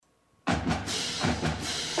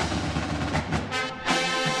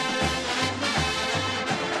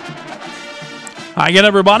Hi again,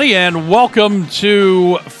 everybody, and welcome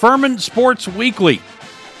to Furman Sports Weekly,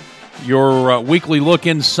 your weekly look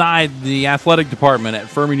inside the athletic department at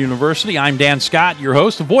Furman University. I'm Dan Scott, your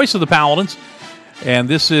host, the voice of the Paladins, and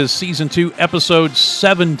this is Season 2, Episode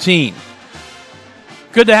 17.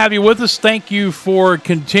 Good to have you with us. Thank you for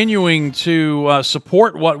continuing to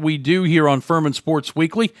support what we do here on Furman Sports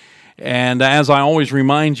Weekly. And as I always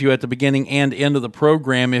remind you at the beginning and end of the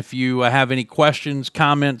program, if you have any questions,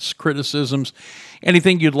 comments, criticisms,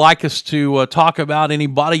 anything you'd like us to talk about,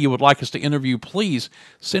 anybody you would like us to interview, please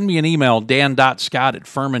send me an email,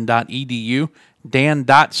 dan.scott@furman.edu,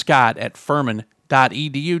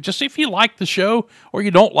 dan.scott@furman.edu. Just if you like the show or you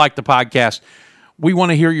don't like the podcast, we want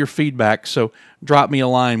to hear your feedback, so drop me a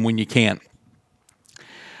line when you can.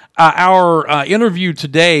 Our interview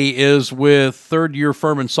today is with third-year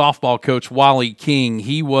Furman softball coach Wally King.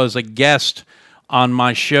 He was a guest on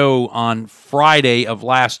my show on Friday of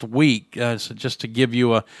last week. So just to give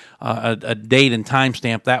you a date and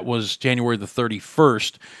timestamp, that was January the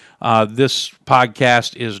 31st. This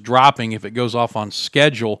podcast is dropping, if it goes off on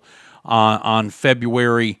schedule, on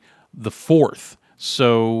February the 4th.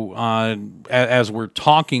 So as we're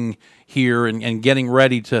talking here and getting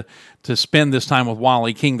ready to spend this time with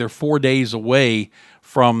Wally King, they're 4 days away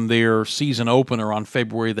from their season opener on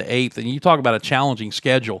February the 8th. And you talk about a challenging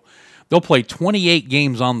schedule. They'll play 28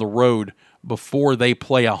 games on the road before they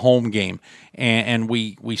play a home game. And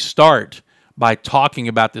we start by talking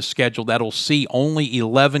about this schedule that'll see only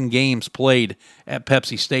 11 games played at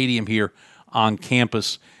Pepsi Stadium here on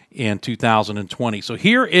campus in 2020. So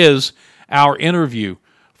here is our interview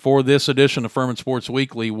for this edition of Furman Sports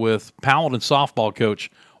Weekly with Paladin softball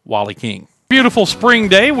coach Wally King. Beautiful spring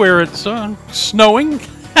day where it's snowing.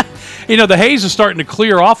 You know, the haze is starting to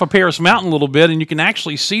clear off of Paris Mountain a little bit, and you can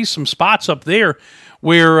actually see some spots up there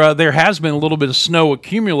where there has been a little bit of snow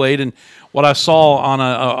accumulate. And what I saw on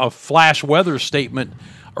a flash weather statement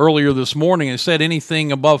earlier this morning, it said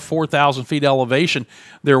anything above 4,000 feet elevation,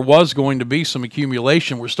 there was going to be some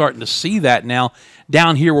accumulation. We're starting to see that now.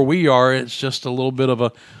 Down here where we are, it's just a little bit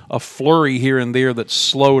of a flurry here and there that's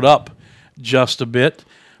slowed up just a bit.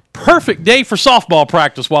 Perfect day for softball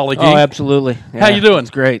practice, Wally King. Oh, absolutely. Yeah, how you doing? It's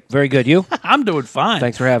great. Very good. You? I'm doing fine.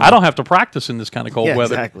 Thanks for having me. I don't have to practice in this kind of cold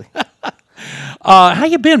weather. Exactly. How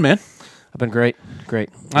you been, man? I've been great. Great.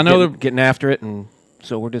 I know getting after it, and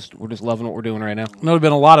so we're just loving what we're doing right now. I know there've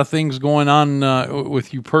been a lot of things going on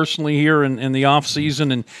with you personally here in the off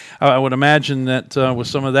season, and I would imagine that with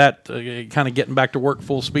some of that, kind of getting back to work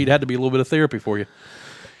full speed had to be a little bit of therapy for you.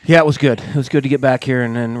 Yeah, it was good. It was good to get back here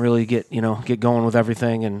and really get going with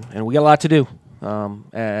everything, and we got a lot to do,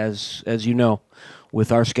 as you know,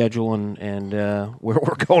 with our schedule and where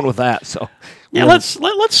we're going with that. So yeah,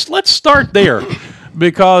 let's start there.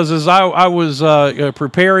 Because as I was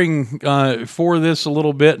preparing for this a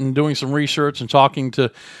little bit and doing some research and talking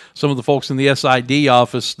to some of the folks in the SID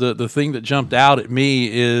office, the thing that jumped out at me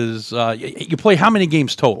is you play how many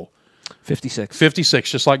games total? 56. 56,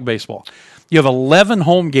 just like baseball. You have 11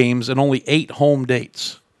 home games and only 8 home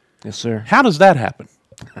dates. Yes, sir. How does that happen?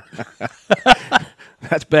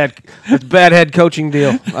 That's bad. That's bad head coaching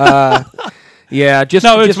deal. Yeah,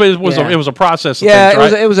 it was a process. Of yeah,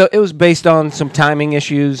 things, right? it was based on some timing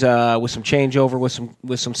issues with some changeover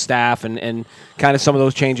with some staff, and kind of some of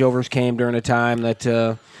those changeovers came during a time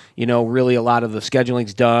that really a lot of the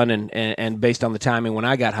scheduling's done, and based on the timing when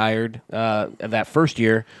I got hired that first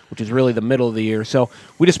year, which is really the middle of the year. So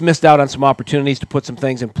we just missed out on some opportunities to put some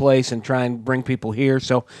things in place and try and bring people here.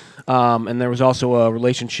 So and there was also a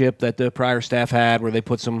relationship that the prior staff had where they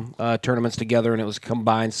put some tournaments together, and it was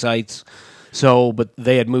combined sites. So, but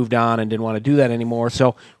they had moved on and didn't want to do that anymore.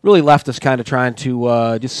 So, really left us kind of trying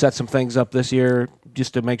to just set some things up this year,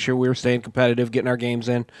 just to make sure we were staying competitive, getting our games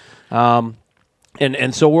in, and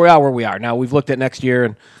so we're out where we are now. We've looked at next year,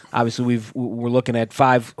 and obviously we're looking at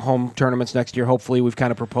 5 home tournaments next year. Hopefully, we've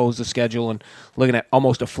kind of proposed the schedule and looking at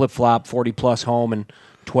almost a flip flop, 40 plus home and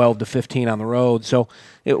 12 to 15 on the road. So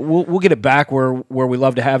we'll get it back where we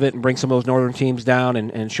love to have it and bring some of those northern teams down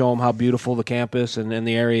and show them how beautiful the campus and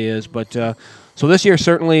the area is. But so this year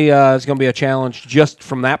certainly is going to be a challenge just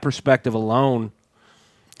from that perspective alone.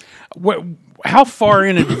 How far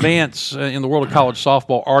in advance in the world of college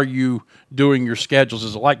softball are you doing your schedules?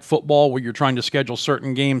 Is it like football where you're trying to schedule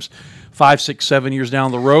certain games 5, 6, 7 years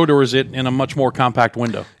down the road, or is it in a much more compact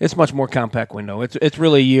window? It's much more compact window. It's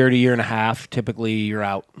really a year to year and a half. Typically, you're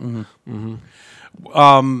out. Mm-hmm.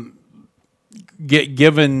 Mm-hmm.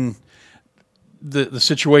 Given the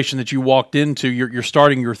situation that you walked into, you're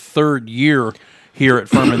starting your third year here at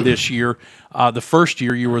Furman this year. The first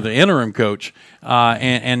year you were the interim coach,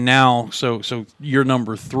 and now so year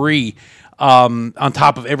number 3. on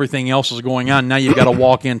top of everything else is going on. Now you've got to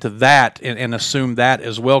walk into that and assume that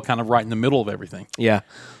as well, kind of right in the middle of everything. Yeah.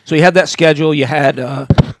 So you had that schedule. You had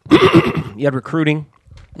you had recruiting,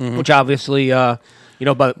 which obviously,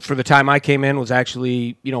 but for the time I came in was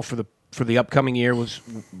actually, for the upcoming year was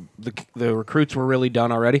the recruits were really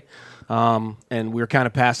done already, and we were kind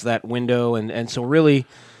of past that window, and so really,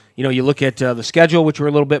 you look at the schedule, which we're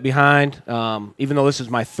a little bit behind. Even though this is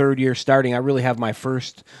my third year starting, I really have my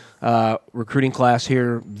first recruiting class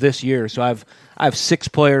here this year. So I have 6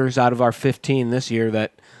 players out of our 15 this year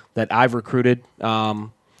that I've recruited,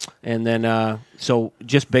 and then so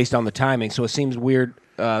just based on the timing, so it seems weird.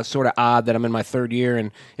 Sort of odd that I'm in my third year,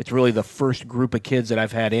 and it's really the first group of kids that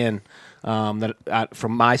I've had in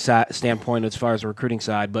from my standpoint as far as the recruiting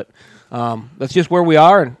side. But that's just where we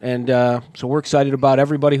are, and so we're excited about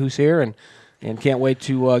everybody who's here, and can't wait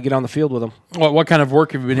to get on the field with them. What kind of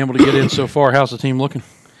work have you been able to get in so far? How's the team looking?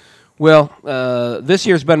 Well, this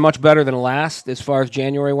year's been much better than last as far as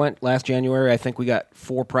January went. Last January, I think we got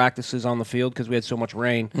 4 practices on the field because we had so much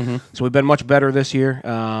rain. So we've been much better this year.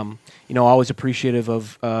 Always appreciative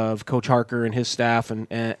of Coach Harker and his staff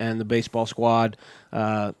and the baseball squad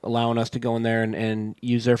allowing us to go in there and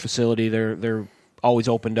use their facility. They're always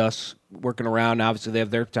open to us working around. Obviously, they have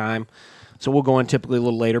their time. So we'll go in typically a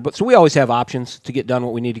little later. But so we always have options to get done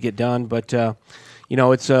what we need to get done. But,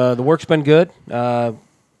 it's the work's been good.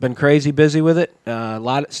 Been crazy busy with it. A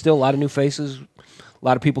lot of new faces. A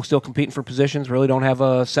lot of people still competing for positions. Really don't have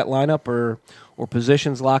a set lineup or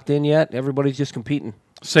positions locked in yet. Everybody's just competing.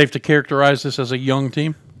 Safe to characterize this as a young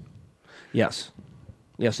team? Yes,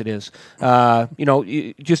 it is.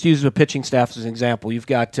 You just use the pitching staff as an example. You've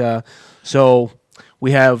got so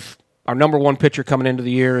we have our number 1 pitcher coming into the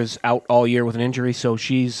year is out all year with an injury, so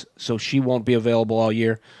she won't be available all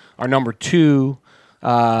year. Our number 2.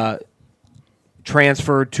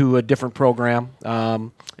 Transferred to a different program,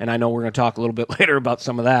 and I know we're going to talk a little bit later about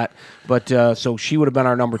some of that, but so she would have been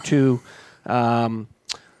our number 2.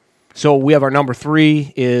 So we have our number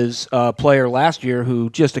 3 is a player last year who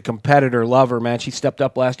just a competitor, lover, man. She stepped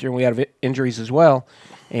up last year, and we had injuries as well,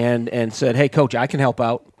 and said, hey, Coach, I can help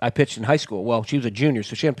out. I pitched in high school. Well, she was a junior,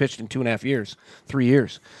 so she hadn't pitched in 2.5 years, 3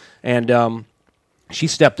 years, and she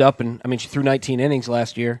stepped up, and, she threw 19 innings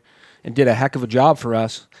last year and did a heck of a job for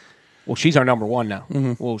us. Well, she's our number 1 now.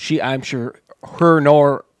 Well, I'm sure her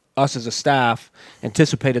nor us as a staff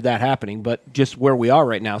anticipated that happening, but just where we are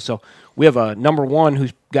right now. So we have a number 1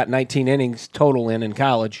 who's got 19 innings total in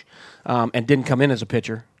college and didn't come in as a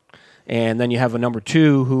pitcher. And then you have a number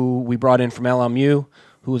 2 who we brought in from LMU,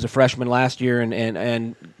 who was a freshman last year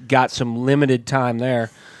and got some limited time there.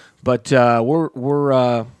 But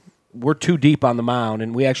we're too deep on the mound,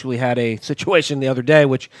 and we actually had a situation the other day,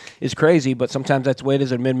 which is crazy, but sometimes that's the way it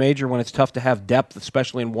is at mid-major when it's tough to have depth,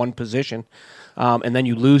 especially in one position, and then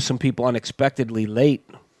you lose some people unexpectedly late.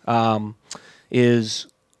 We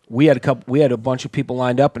had a bunch of people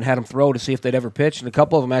lined up and had them throw to see if they'd ever pitch, and a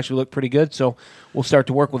couple of them actually looked pretty good, so we'll start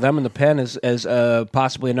to work with them in the pen as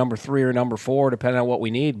possibly a number 3 or number 4, depending on what we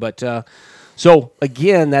need, but so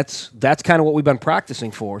again, that's kind of what we've been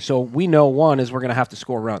practicing for. So we know one is we're going to have to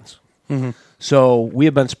score runs. So we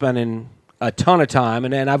have been spending a ton of time,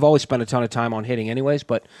 and I've always spent a ton of time on hitting anyways,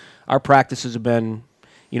 but our practices have been,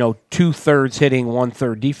 2/3 hitting,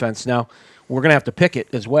 1/3 defense. Now, we're going to have to pick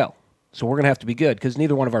it as well. So we're going to have to be good because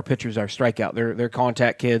neither one of our pitchers are strikeout. They're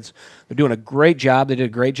contact kids. They're doing a great job. They did a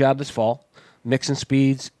great job this fall, mixing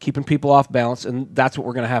speeds, keeping people off balance, and that's what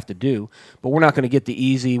we're going to have to do. But we're not going to get the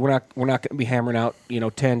easy. We're not going to be hammering out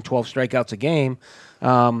 10, 12 strikeouts a game.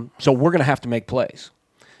 So we're going to have to make plays.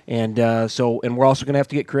 And we're also going to have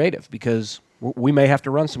to get creative because we may have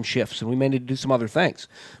to run some shifts and we may need to do some other things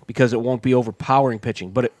because it won't be overpowering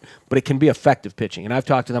pitching, but it can be effective pitching. And I've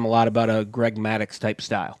talked to them a lot about a Greg Maddux type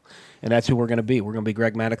style, and that's who we're going to be. We're going to be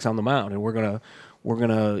Greg Maddux on the mound, and we're going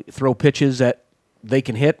to throw pitches that they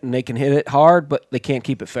can hit, and they can hit it hard, but they can't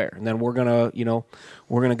keep it fair. And then we're going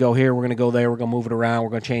to go here, we're going to go there, we're going to move it around,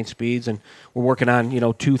 we're going to change speeds, and we're working on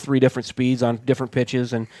 2-3 different speeds on different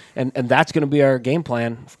pitches, and that's going to be our game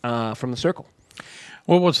plan from the circle.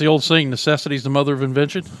 Well, what's the old saying? Necessity's the mother of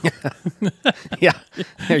invention. Yeah,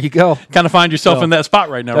 there you go. Kind of find yourself in that spot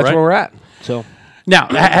right now, that's right? That's where we're at. So now,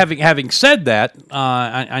 having said that,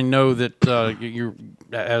 I know that you're,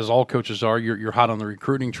 as all coaches are, you're hot on the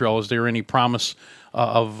recruiting trail. Is there any promise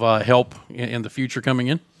of help in the future coming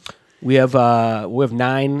in? We have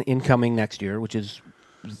 9 incoming next year, which is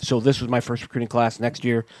so. This was my first recruiting class. Next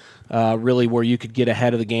year, really where you could get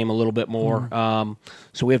ahead of the game a little bit more.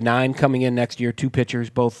 So we have 9 coming in next year. 2 pitchers,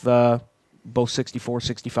 both both 64,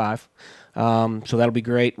 65. So that'll be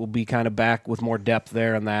great. We'll be kind of back with more depth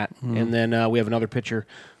there on that. And then we have another pitcher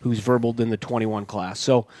who's verbaled in the 21 class.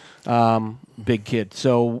 So big kid.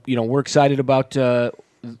 So, we're excited about,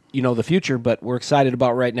 the future, but we're excited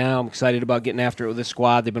about right now. I'm excited about getting after it with this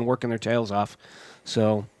squad. They've been working their tails off.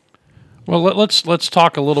 So, well, let's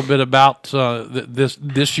talk a little bit about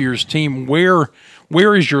this year's team. Where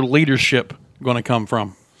is your leadership going to come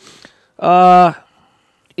from?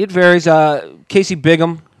 It varies. Casey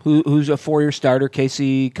Bigham, who's a 4-year starter.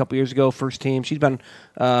 Casey, a couple years ago, first team. She's been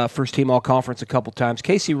first team all-conference a couple times.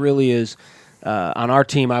 Casey really is, on our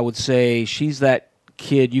team, I would say, she's that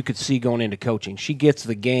kid you could see going into coaching. She gets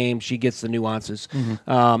the game. She gets the nuances.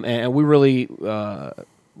 And we really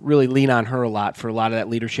lean on her a lot for a lot of that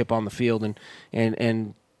leadership on the field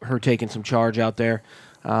and her taking some charge out there,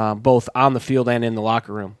 both on the field and in the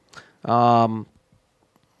locker room.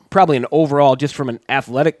 Probably an overall, just from an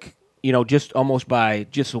athletic, just almost by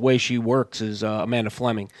just the way she works, is Amanda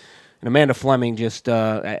Fleming. And Amanda Fleming just,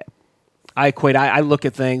 I look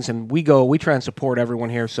at things, and we try and support everyone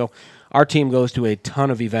here. So our team goes to a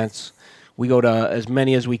ton of events. We go to as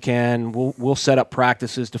many as we can. We'll set up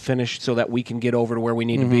practices to finish so that we can get over to where we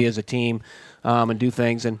need to be as a team and do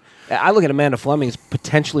things. And I look at Amanda Fleming as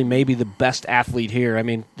potentially maybe the best athlete here. I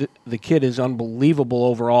mean, the kid is unbelievable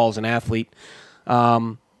overall as an athlete.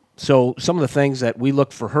 So some of the things that we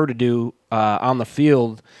look for her to do on the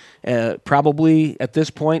field, probably at this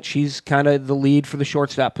point, she's kind of the lead for the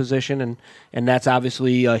shortstop position, and that's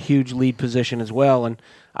obviously a huge lead position as well. And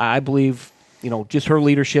I believe, just her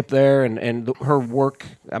leadership there and her work,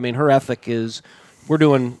 I mean, her ethic is, we're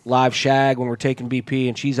doing live shag when we're taking BP,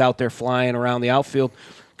 and she's out there flying around the outfield.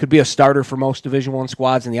 Could be a starter for most Division I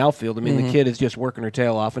squads in the outfield. I mean, the kid is just working her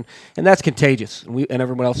tail off, and that's contagious, and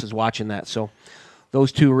everyone else is watching that. So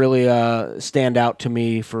those two really stand out to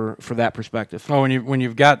me for that perspective. Oh, when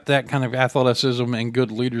you've got that kind of athleticism and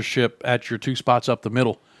good leadership at your two spots up the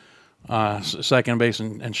middle, second base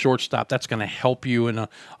and shortstop, that's going to help you in a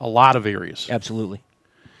lot of areas. Absolutely.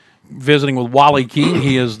 Visiting with Wally King,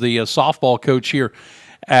 he is the softball coach here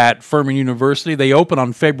at Furman University. They open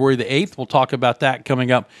on February the 8th. We'll talk about that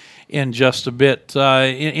coming up in just a bit.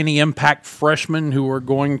 Any impact freshmen who are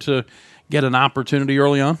going to get an opportunity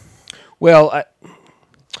early on? Well,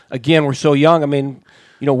 again, we're so young. I mean,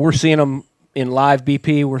 we're seeing them in live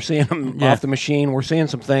BP. We're seeing them off the machine. We're seeing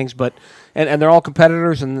some things, but and they're all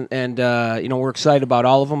competitors, and we're excited about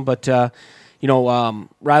all of them. But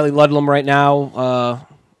Riley Ludlam right now,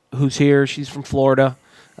 who's here, she's from Florida,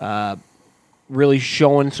 really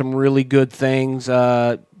showing some really good things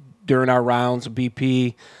during our rounds of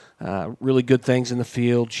BP. Really good things in the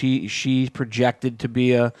field. She's projected to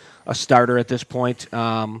be a starter at this point.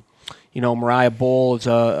 Mariah Bowl is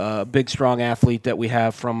a big, strong athlete that we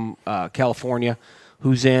have from California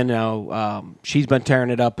who's in now. She's been tearing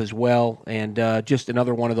it up as well, and just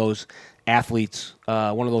another one of those athletes,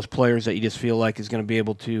 one of those players that you just feel like is going to be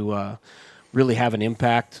able to really have an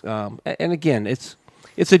impact. And again, it's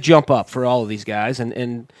a jump up for all of these guys.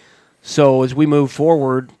 And so as we move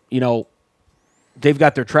forward, they've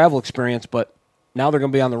got their travel experience, but now they're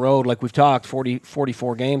going to be on the road, like we've talked,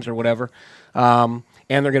 44 games or whatever. And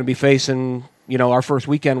they're going to be facing, our first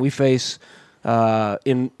weekend we face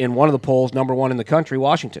in one of the polls, number one in the country,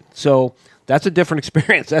 Washington. So that's a different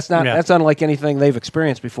experience. That's unlike anything they've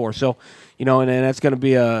experienced before. So, and that's going to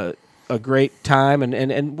be a great time.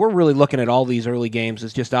 And we're really looking at all these early games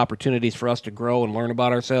as just opportunities for us to grow and learn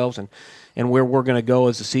about ourselves and where we're going to go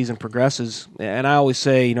as the season progresses. And I always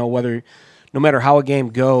say, no matter how a game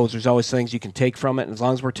goes, there's always things you can take from it. And as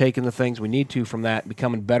long as we're taking the things we need to from that,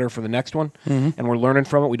 becoming better for the next one, and we're learning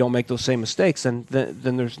from it, we don't make those same mistakes,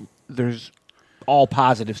 then there's all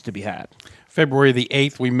positives to be had. February the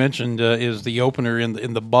 8th, we mentioned, is the opener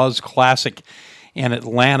in the Buzz Classic in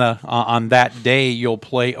Atlanta. On that day, you'll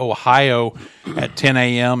play Ohio at 10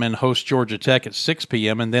 a.m. and host Georgia Tech at 6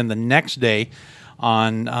 p.m. And then the next day,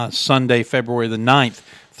 on Sunday, February the 9th,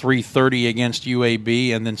 3:30 against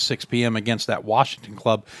UAB, and then 6 p.m. against that Washington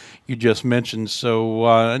club you just mentioned.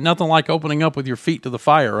 So nothing like opening up with your feet to the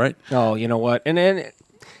fire, right? Oh, you know what? And then,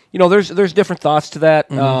 there's different thoughts to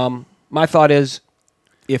that. My thought is,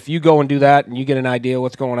 if you go and do that and you get an idea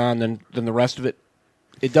what's going on, then the rest of it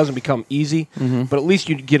doesn't become easy. But at least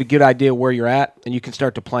you get a good idea where you're at, and you can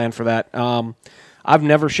start to plan for that. I've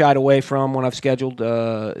never shied away from when I've scheduled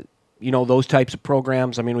those types of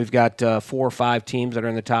programs. I mean, we've got 4 or 5 teams that are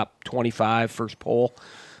in the top 25 first poll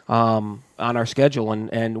on our schedule.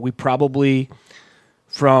 And we probably,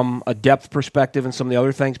 from a depth perspective and some of the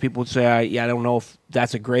other things, people would say, I don't know if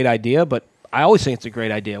that's a great idea, but I always think it's a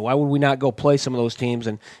great idea. Why would we not go play some of those teams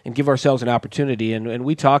and give ourselves an opportunity? And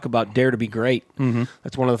we talk about dare to be great. Mm-hmm.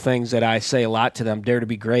 That's one of the things that I say a lot to them, dare to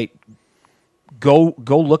be great. Go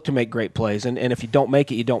look to make great plays, and if you don't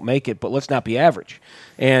make it, you don't make it, but let's not be average.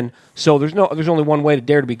 And so there's only one way to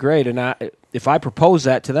dare to be great, and if I propose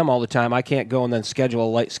that to them all the time, I can't go and then schedule a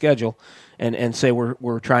light schedule and say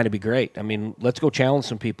we're trying to be great. I mean, let's go challenge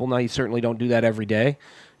some people. Now, you certainly don't do that every day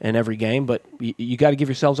and every game, but you got to give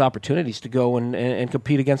yourselves opportunities to go and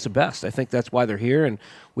compete against the best. I think that's why they're here, and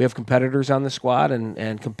we have competitors on the squad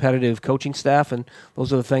and competitive coaching staff, and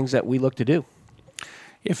those are the things that we look to do.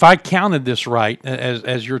 If I counted this right,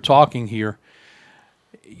 as you're talking here,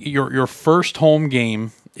 your first home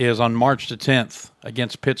game is on March the 10th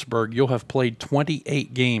against Pittsburgh. You'll have played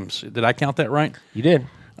 28 games. Did I count that right? You did.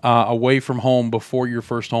 Away from home before your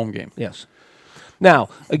first home game. Yes. Now,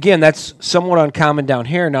 again, that's somewhat uncommon down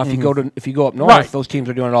here. Now, if you go up north, right, those teams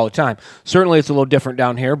are doing it all the time. Certainly, it's a little different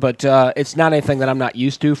down here, but it's not anything that I'm not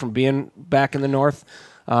used to from being back in the north.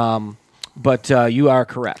 But you are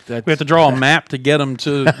correct. We have to draw a map to get them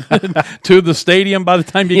to to the stadium by the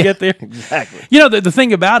time you get there. Exactly. You know, the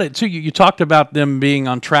thing about it, too, you talked about them being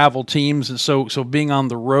on travel teams, and so being on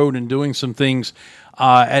the road and doing some things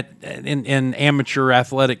in amateur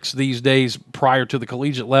athletics these days prior to the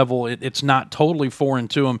collegiate level, it's not totally foreign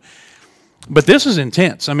to them. But this is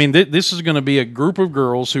intense. I mean, this is going to be a group of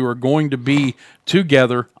girls who are going to be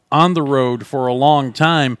together on the road for a long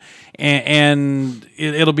time, and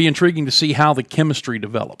it'll be intriguing to see how the chemistry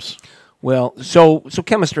develops. Well, so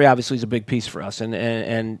chemistry obviously is a big piece for us,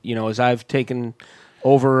 and you know, as I've taken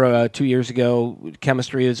over 2 years ago,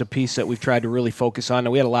 chemistry is a piece that we've tried to really focus on.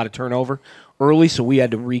 Now, we had a lot of turnover early, so we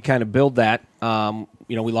had to kind of build that.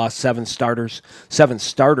 You know, we lost seven starters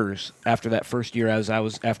after that first year after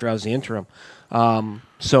I was the interim.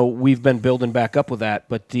 So we've been building back up with that.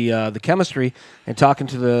 But the chemistry and talking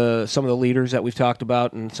to some of the leaders that we've talked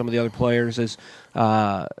about and some of the other players is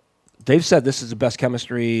they've said this is the best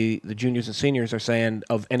chemistry the juniors and seniors are saying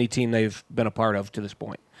of any team they've been a part of to this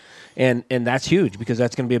point. And that's huge because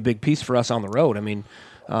that's going to be a big piece for us on the road. I mean,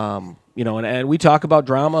 you know, and we talk about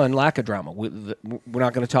drama and lack of drama. We're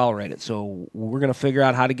not going to tolerate it. So we're going to figure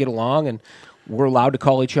out how to get along, and we're allowed to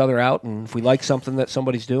call each other out. And if we like something that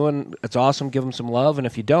somebody's doing, it's awesome. Give them some love. And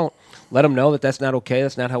if you don't, let them know that that's not okay.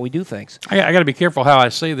 That's not how we do things. I got to be careful how I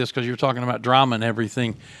say this because you're talking about drama and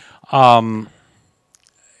everything. Up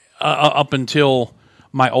until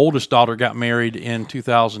my oldest daughter got married in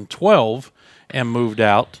 2012 and moved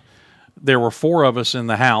out, there were 4 of us in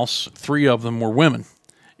the house. 3 of them were women.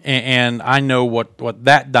 And I know what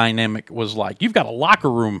that dynamic was like. You've got a locker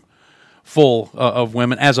room full of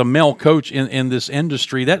women. As a male coach in this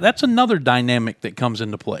industry, that's another dynamic that comes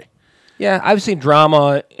into play. Yeah, I've seen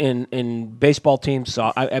drama in baseball teams.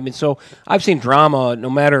 So I've seen drama no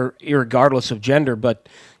matter, regardless of gender. But,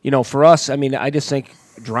 you know, for us, I mean, I just think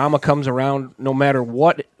drama comes around no matter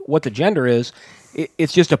what the gender is.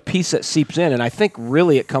 It's just a piece that seeps in. And I think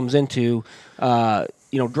really it comes into,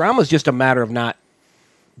 you know, drama is just a matter of not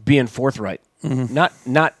being forthright,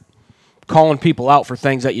 not calling people out for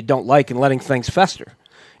things that you don't like and letting things fester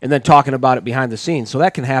and then talking about it behind the scenes. So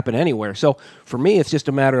that can happen anywhere. So for me, it's just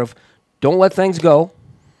a matter of don't let things go.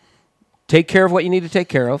 Take care of what you need to take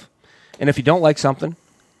care of. And if you don't like something,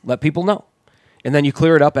 let people know. And then you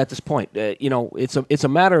clear it up at this point. You know, it's a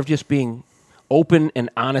matter of just being open and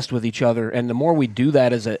honest with each other. And the more we do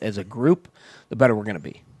that as a group, the better we're going to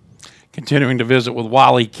be. Continuing to visit with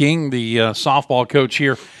Wally King, the softball coach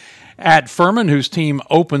here at Furman, whose team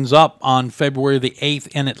opens up on February the 8th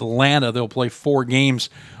in Atlanta. They'll play 4 games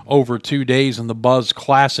over 2 days in the Buzz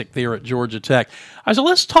Classic there at Georgia Tech. So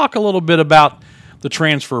let's talk a little bit about the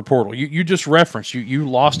transfer portal. You just referenced, you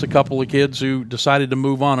lost a couple of kids who decided to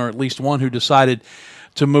move on, or at least one who decided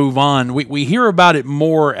to move on. We hear about it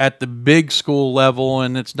more at the big school level,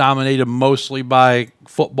 and it's dominated mostly by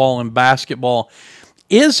football and basketball.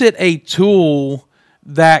 Is it a tool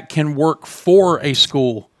that can work for a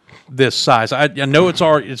school this size? I know it's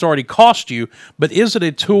already cost you, but is it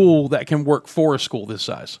a tool that can work for a school this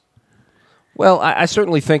size? Well, I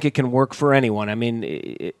certainly think it can work for anyone. I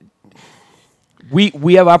mean,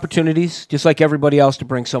 we have opportunities, just like everybody else, to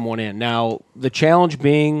bring someone in. Now, the challenge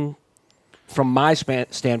being, from my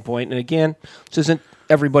standpoint, and again, this isn't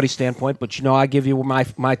everybody's standpoint, but you know, I give you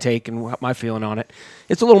my take and my feeling on it.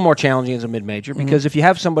 It's a little more challenging as a mid-major because if you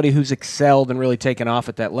have somebody who's excelled and really taken off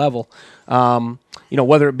at that level, you know,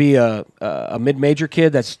 whether it be a mid-major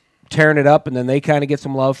kid that's tearing it up and then they kind of get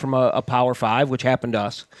some love from a Power 5, which happened to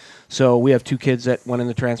us. So we have 2 kids that went in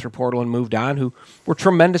the transfer portal and moved on who were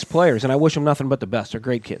tremendous players, and I wish them nothing but the best. They're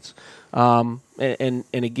great kids. And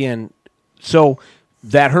again, So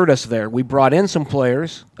that hurt us there. We brought in some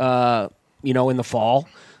players, in the fall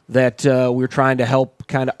that we were trying to help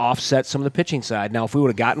kind of offset some of the pitching side. Now, if we would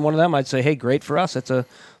have gotten one of them, I'd say, hey, great for us. It's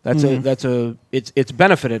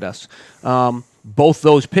benefited us. Both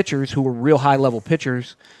those pitchers who were real high-level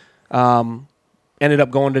pitchers ended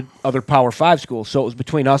up going to other Power 5 schools. So it was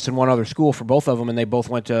between us and one other school for both of them, and they both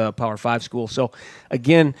went to Power 5 school. So,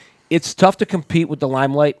 again, it's tough to compete with the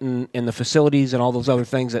limelight and the facilities and all those other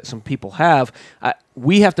things that some people have.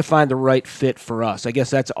 We have to find the right fit for us. I guess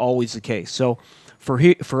that's always the case. So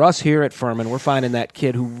for us here at Furman, we're finding that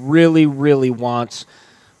kid who really, really wants,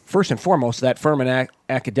 first and foremost, that Furman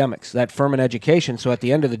academics, that Furman education. So at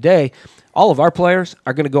the end of the day, all of our players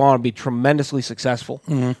are going to go on and be tremendously successful.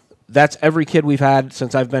 Mm-hmm. That's every kid we've had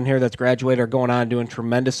since I've been here that's graduated are going on doing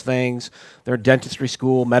tremendous things. They're in dentistry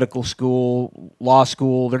school, medical school, law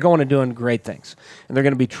school. They're going and doing great things. And they're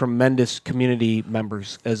going to be tremendous community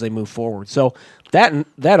members as they move forward. So that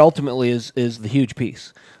ultimately is the huge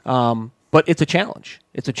piece. But it's a challenge.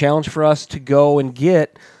 It's a challenge for us to go and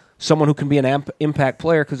get someone who can be an impact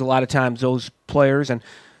player, because a lot of times those players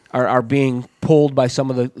are being pulled by some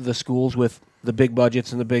of the schools with the big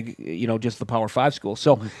budgets and the big, just the Power 5 schools.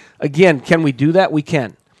 So, again, can we do that? We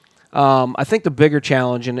can. I think the bigger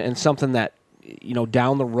challenge and something that,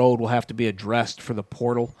 down the road will have to be addressed for the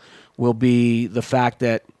portal will be the fact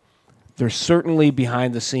that there's certainly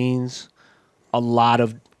behind the scenes a lot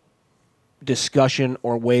of discussion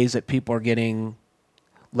or ways that people are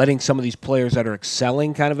letting some of these players that are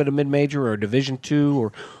excelling kind of at a mid-major or a Division II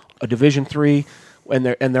or a Division III, and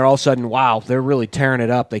they're all of a sudden, wow, they're really tearing it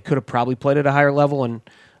up. They could have probably played at a higher level, and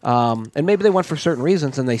maybe they went for certain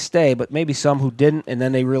reasons and they stay, but maybe some who didn't, and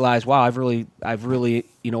then they realize, wow, I've really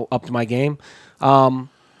upped my game.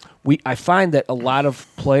 I find that a lot of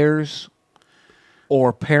players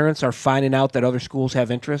or parents are finding out that other schools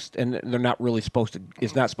have interest, and they're not really supposed to.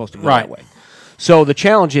 It's not supposed to go that way. So the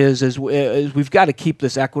challenge is we've got to keep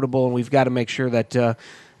this equitable, and we've got to make sure that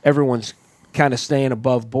everyone's kind of staying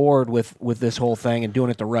above board with this whole thing and doing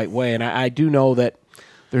it the right way. And I do know that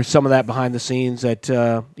there's some of that behind the scenes that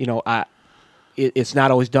it's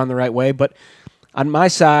not always done the right way. But on my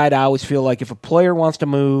side, I always feel like if a player wants to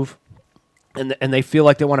move and they feel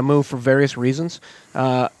like they want to move for various reasons,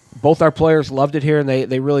 both our players loved it here and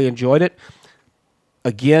they really enjoyed it.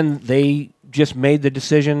 Again, they just made the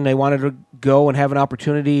decision they wanted to go and have an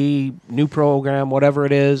opportunity, new program, whatever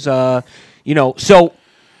it is. So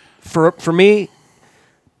for me,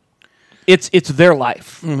 it's their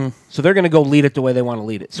life. Mm-hmm. So they're going to go lead it the way they want to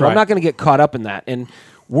lead it. So I'm not going to get caught up in that. And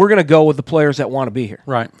we're going to go with the players that want to be here.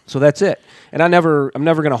 Right. So that's it. And I'm never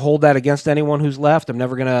going to hold that against anyone who's left. I'm not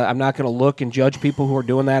going to look and judge people who are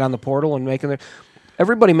doing that on the portal and making their.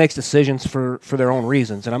 Everybody makes decisions for their own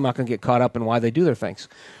reasons, and I'm not going to get caught up in why they do their things.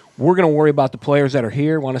 We're going to worry about the players that are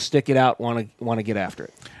here, want to stick it out, want to get after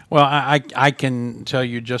it. Well, I can tell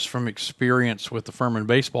you just from experience with the Furman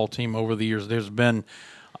baseball team over the years, there's been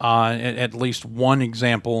at least one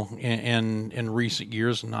example in recent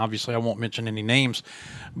years, and obviously I won't mention any names,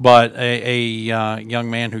 but a young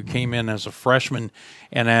man who came in as a freshman,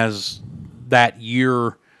 and as that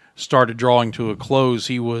year started drawing to a close,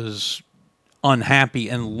 he was unhappy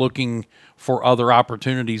and looking for other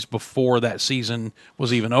opportunities before that season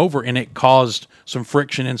was even over, and it caused some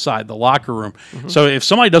friction inside the locker room. Mm-hmm. So if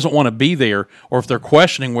somebody doesn't want to be there, or if they're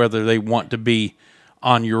questioning whether they want to be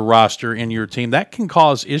on your roster in your team, that can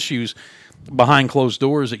cause issues behind closed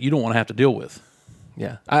doors that you don't want to have to deal with.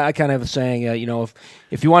 Yeah, I kind of have a saying,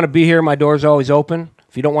 if you want to be here, my door's always open.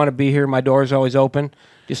 If you don't want to be here, my door's always open.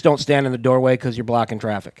 Just don't stand in the doorway because you're blocking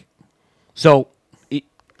traffic. So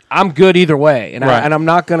I'm good either way, and I'm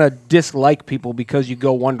not going to dislike people because you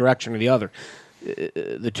go one direction or the other.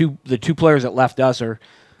 The two players that left us are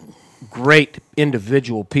great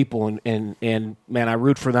individual people, and man, I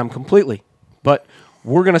root for them completely. But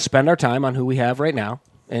we're going to spend our time on who we have right now,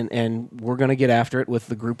 and we're going to get after it with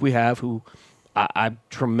the group we have, who I'm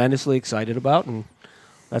tremendously excited about, and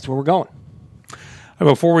that's where we're going.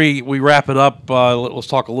 Before we wrap it up, let's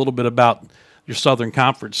talk a little bit about your Southern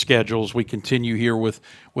Conference schedules. We continue here with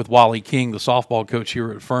Wally King, the softball coach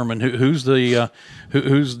here at Furman. Who's the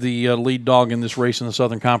lead dog in this race in the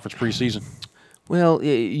Southern Conference preseason? Well,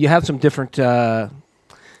 you have some different kind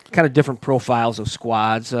of different profiles of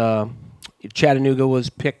squads. Chattanooga was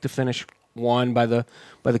picked to finish one by the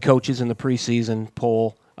coaches in the preseason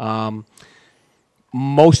poll.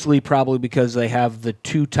 Mostly probably because they have the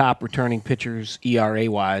two top returning pitchers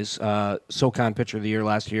ERA-wise, SoCon Pitcher of the Year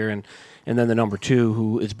last year, and then the number 2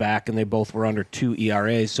 who is back, and they both were under 2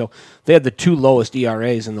 ERAs. So they had the two lowest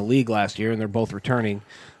ERAs in the league last year, and they're both returning.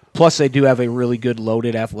 Plus, they do have a really good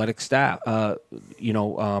loaded athletic staff,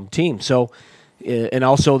 team. So, and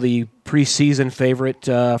also the preseason favorite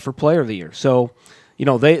for Player of the Year. So,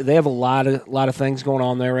 they have a lot of things going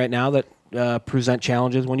on there right now that present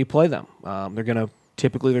challenges when you play them. They're going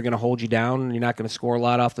to hold you down, and you're not going to score a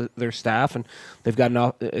lot off their staff, and they've got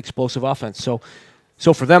an explosive offense.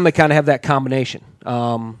 So for them, they kind of have that combination.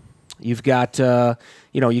 You've got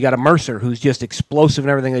you got a Mercer who's just explosive in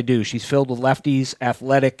everything they do. She's filled with lefties,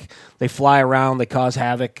 athletic. They fly around. They cause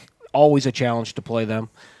havoc. Always a challenge to play them.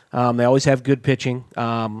 They always have good pitching,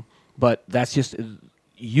 but that's just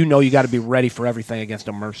you got to be ready for everything against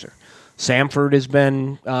a Mercer. Samford's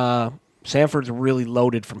really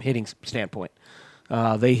loaded from hitting standpoint.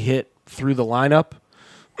 They hit through the lineup,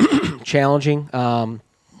 challenging.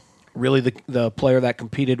 Really, the player that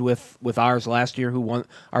competed with ours last year,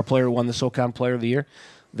 our player who won the SoCon Player of the Year,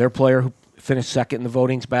 their player who finished second in the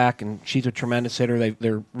voting's back, and she's a tremendous hitter.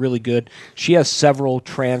 They're really good. She has several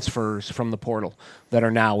transfers from the portal that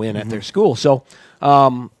are now in at their school. So,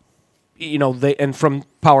 and from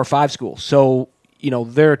Power 5 schools. So,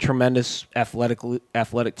 they're a tremendous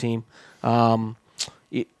athletic team.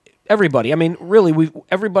 Everybody. I mean, really,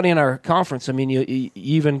 everybody in our conference. I mean, you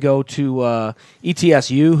even go to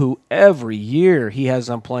ETSU, who every year he has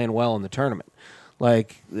them playing well in the tournament.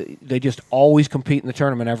 Like they just always compete in the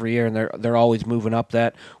tournament every year, and they're always moving up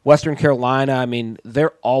that. Western Carolina. I mean,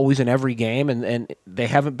 they're always in every game, and they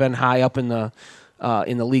haven't been high up in the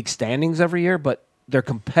league standings every year, but they're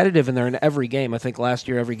competitive and they're in every game. I think last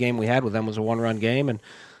year every game we had with them was a one-run game, and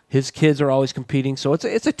his kids are always competing. So it's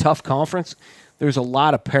a tough conference. There's a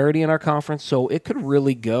lot of parity in our conference, so it could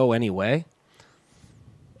really go any way.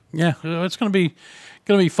 Yeah, it's going to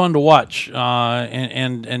be fun to watch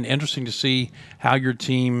and interesting to see how your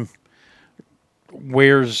team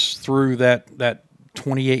wears through that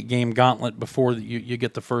 28 game gauntlet before you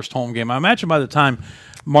get the first home game. I imagine by the time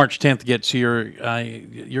March 10th gets here,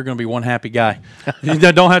 you're going to be one happy guy. You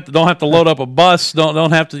don't have to load up a bus.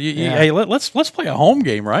 Don't have to. Hey, let's play a home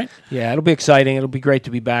game, right? Yeah, it'll be exciting. It'll be great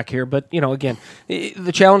to be back here. But again,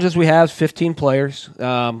 the challenges we have: 15 players,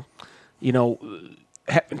 2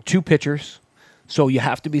 pitchers. So you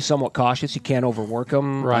have to be somewhat cautious. You can't overwork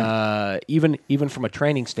them. Right. Even from a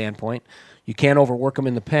training standpoint, you can't overwork them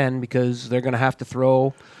in the pen because they're going to have to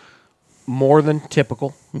throw more than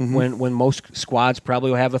typical when most squads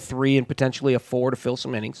probably will have a 3 and potentially a 4 to fill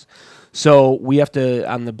some innings. So we have to,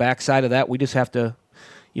 on the backside of that, we just have to,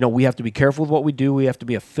 we have to be careful with what we do. We have to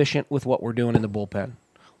be efficient with what we're doing in the bullpen.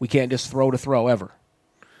 We can't just throw to throw ever.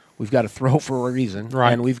 We've got to throw for a reason,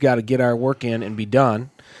 right. And we've got to get our work in and be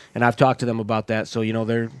done. And I've talked to them about that. So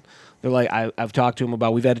they're like I've talked to them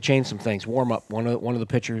about we've had to change some things. Warm up. One of the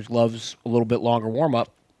pitchers loves a little bit longer warm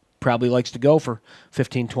up. Probably likes to go for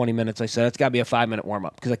 15, 20 minutes. I said it's got to be a 5-minute warm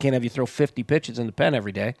up because I can't have you throw 50 pitches in the pen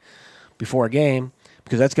every day before a game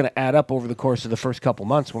because that's going to add up over the course of the first couple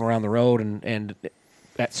months when we're on the road and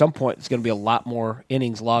at some point it's going to be a lot more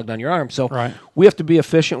innings logged on your arm. So right. We have to be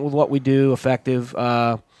efficient with what we do, effective.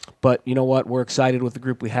 But you know what? We're excited with the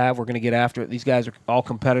group we have. We're going to get after it. These guys are all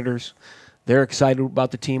competitors. They're excited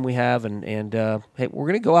about the team we have, and hey, we're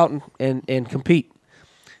going to go out and compete.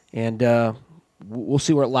 And we'll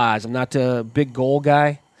see where it lies. I'm not a big goal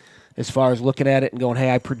guy as far as looking at it and going,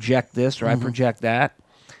 hey, I project this or I project that.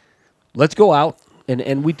 Let's go out,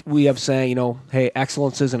 and we have saying, hey,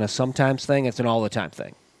 excellence isn't a sometimes thing. It's an all-the-time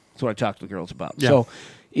thing. That's what I talk to the girls about. Yeah. So,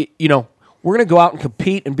 we're going to go out and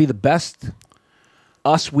compete and be the best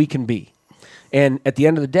us we can be. And at the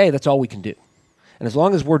end of the day, that's all we can do. And as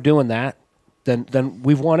long as we're doing that, then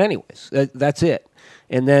we've won anyways. That's it.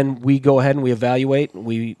 And then we go ahead and we evaluate.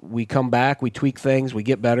 We come back. We tweak things. We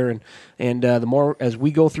get better. And the more as we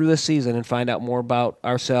go through this season and find out more about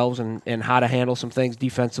ourselves and how to handle some things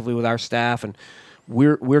defensively with our staff, and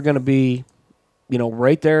we're going to be,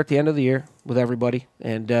 right there at the end of the year with everybody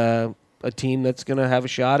and a team that's going to have a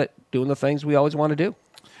shot at doing the things we always want to do.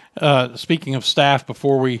 Speaking of staff,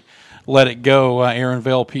 before we let it go, Aaron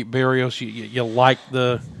Vale, Pete Barrios, you like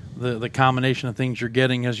the combination of things you're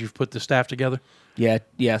getting as you've put the staff together? Yeah,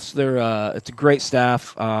 yes, they're it's a great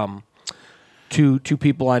staff. Two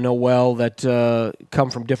people I know well that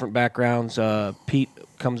come from different backgrounds. Pete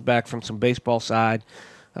comes back from some baseball side.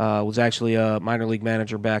 Was actually a minor league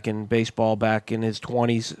manager back in baseball back in his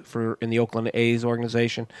 20s in the Oakland A's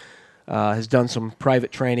organization. Has done some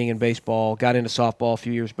private training in baseball, got into softball a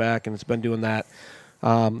few years back, and has been doing that.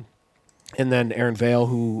 And then Aaron Vale,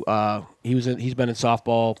 who he's been in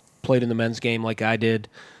softball, played in the men's game like I did.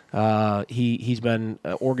 He's been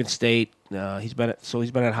Oregon State. He's been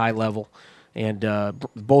at high level, and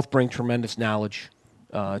both bring tremendous knowledge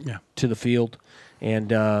to the field.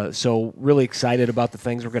 And so really excited about the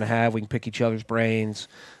things we're going to have. We can pick each other's brains,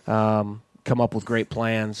 come up with great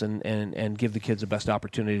plans, and give the kids the best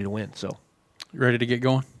opportunity to win. So, You ready to get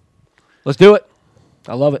going? let's do it.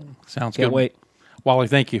 I love it. Sounds Can't good. wait. Wally,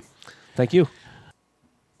 thank you. Thank you.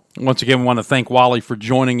 Once again, we want to thank Wally for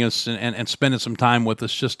joining us and spending some time with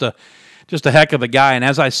us. Just a heck of a guy. And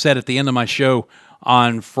as I said at the end of my show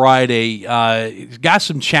on Friday, he's got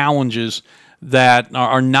some challenges that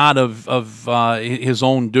are not of his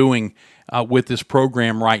own doing with this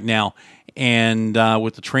program right now. And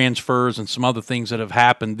with the transfers and some other things that have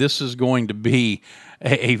happened, this is going to be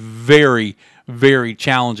a very, very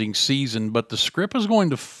challenging season. But the script is going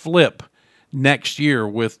to flip next year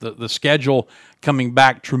with the schedule coming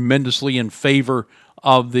back tremendously in favor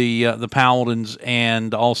of the Paladins,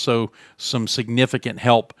 and also some significant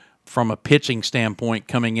help from a pitching standpoint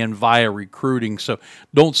coming in via recruiting. So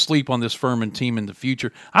don't sleep on this Furman team in the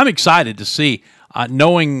future. I'm excited to see.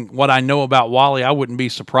 Knowing what I know about Wally, I wouldn't be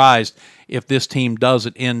surprised if this team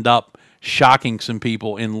doesn't end up shocking some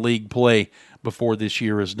people in league play before this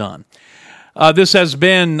year is done. This has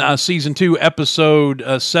been Season 2, Episode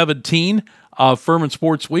 17 of Furman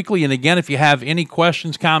Sports Weekly. And again, if you have any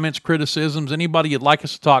questions, comments, criticisms, anybody you'd like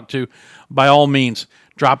us to talk to, by all means,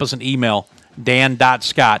 drop us an email,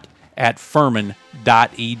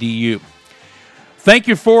 dan.scott@furman.edu. Thank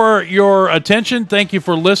you for your attention. Thank you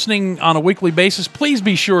for listening on a weekly basis. Please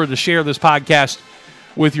be sure to share this podcast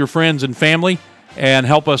with your friends and family and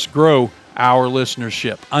help us grow our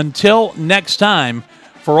listenership. Until next time,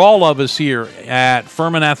 for all of us here at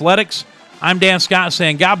Furman Athletics, I'm Dan Scott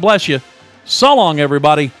saying God bless you. So long,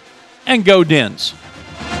 everybody, and go Dens.